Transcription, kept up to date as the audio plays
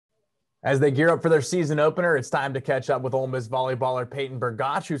As they gear up for their season opener, it's time to catch up with Ole Miss volleyballer Payton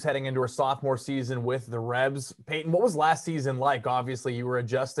Brgoch, who's heading into her sophomore season with the Rebs. Payton, what was last season like? Obviously, you were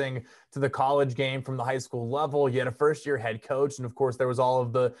adjusting to the college game from the high school level. You had a first-year head coach, and of course, there was all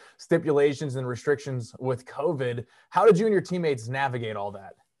of the stipulations and restrictions with COVID. How did you and your teammates navigate all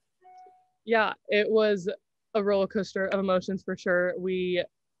that? Yeah, it was a roller coaster of emotions for sure.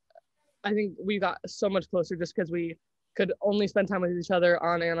 I think we got so much closer just because we could only spend time with each other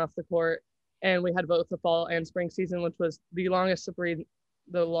on and off the court. And we had both the fall and spring season, which was the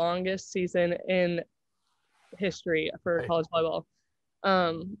longest season in history for college volleyball.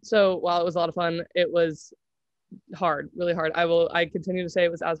 So while it was a lot of fun, it was hard, really hard. I continue to say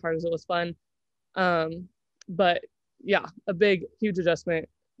it was as hard as it was fun. But yeah, a big, huge adjustment,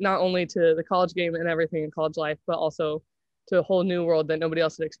 not only to the college game and everything in college life, but also to a whole new world that nobody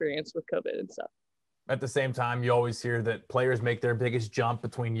else had experienced with COVID and stuff. At the same time, you always hear that players make their biggest jump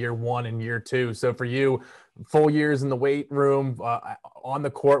between year one and year two. So for you, full years in the weight room, on the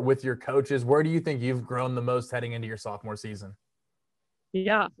court with your coaches, where do you think you've grown the most heading into your sophomore season?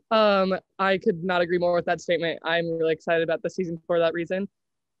 Yeah, I could not agree more with that statement. I'm really excited about the season for that reason.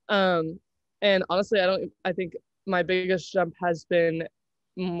 And honestly, I think my biggest jump has been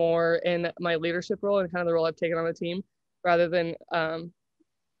more in my leadership role and kind of the role I've taken on the team rather than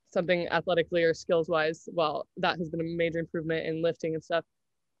something athletically or skills wise. Well, that has been a major improvement in lifting and stuff.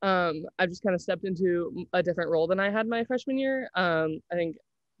 I've just kind of stepped into a different role than I had my freshman year. I think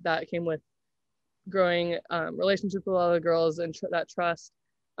that came with growing relationship with a lot of the girls and that trust.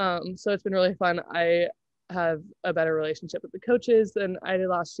 So it's been really fun. I have a better relationship with the coaches than I did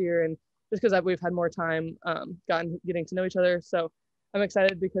last year, and just because we've had more time getting to know each other. So I'm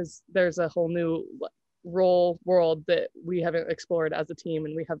excited because there's a whole new role world that we haven't explored as a team,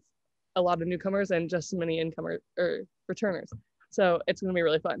 and we have a lot of newcomers and just as many incomers or returners. So it's going to be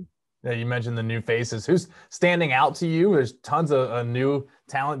really fun. Yeah, you mentioned the new faces. Who's standing out to you? There's tons of new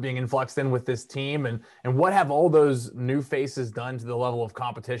talent being influxed in with this team, and what have all those new faces done to the level of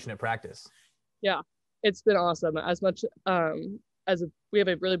competition at practice? Yeah, it's been awesome. As much we have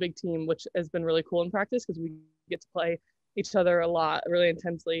a really big team, which has been really cool in practice because we get to play each other a lot, really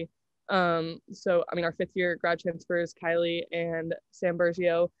intensely. So I mean, our fifth year grad transfers, Kylie and Sam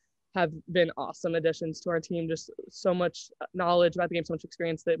Brgoch, have been awesome additions to our team. Just so much knowledge about the game, so much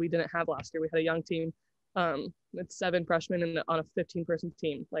experience that we didn't have last year. We had a young team with 7 freshmen and on a 15-person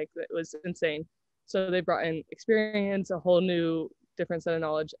team. Like, it was insane. So they brought in experience, a whole new different set of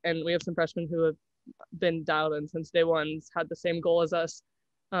knowledge. And we have some freshmen who have been dialed in since day one, had the same goal as us.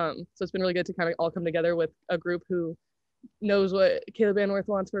 So it's been really good to kind of all come together with a group who knows what Caleb Banworth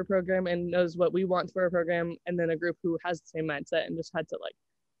wants for a program and knows what we want for a program, and then a group who has the same mindset and just had to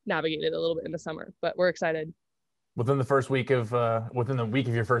navigate it a little bit in the summer. But we're excited. Within the week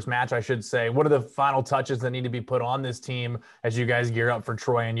of your first match, I should say, what are the final touches that need to be put on this team as you guys gear up for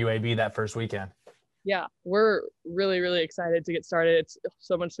Troy and UAB that first weekend? Yeah, we're really, really excited to get started. It's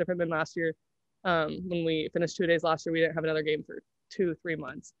so much different than last year. When we finished 2 days last year, we didn't have another game for 2-3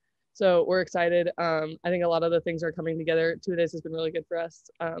 months. So we're excited. I think a lot of the things are coming together. 2 days has been really good for us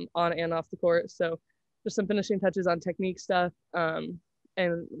on and off the court. So just some finishing touches on technique stuff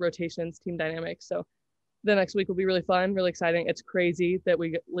and rotations, team dynamics. So the next week will be really fun, really exciting. It's crazy that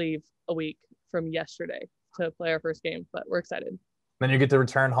we leave a week from yesterday to play our first game, but we're excited. Then you get to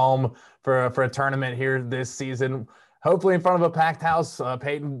return home for a tournament here this season, hopefully in front of a packed house.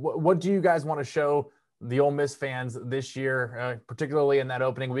 Payton, what do you guys want to show the Ole Miss fans this year, particularly in that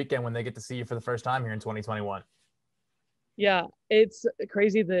opening weekend when they get to see you for the first time here in 2021? Yeah, it's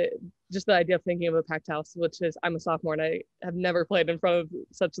crazy that just the idea of thinking of a packed house, which is, I'm a sophomore and I have never played in front of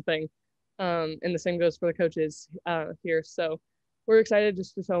such a thing. And the same goes for the coaches here. So we're excited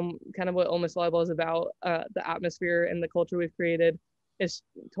just to show kind of what Ole Miss volleyball is about. The atmosphere and the culture we've created is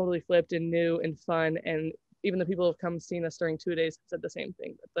totally flipped and new and fun. And even the people who have come seen us during 2 days have said the same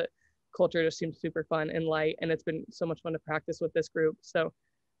thing, that the culture just seems super fun and light. And it's been so much fun to practice with this group. So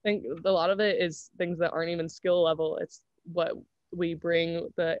I think a lot of it is things that aren't even skill level. It's what we bring,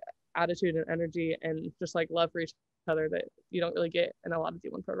 the attitude and energy and just love for each other that you don't really get in a lot of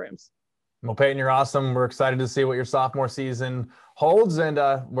D1 programs. Well, Payton, you're awesome. We're excited to see what your sophomore season holds, and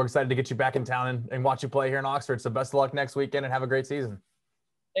we're excited to get you back in town and watch you play here in Oxford. So best of luck next weekend and have a great season.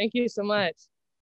 Thank you so much.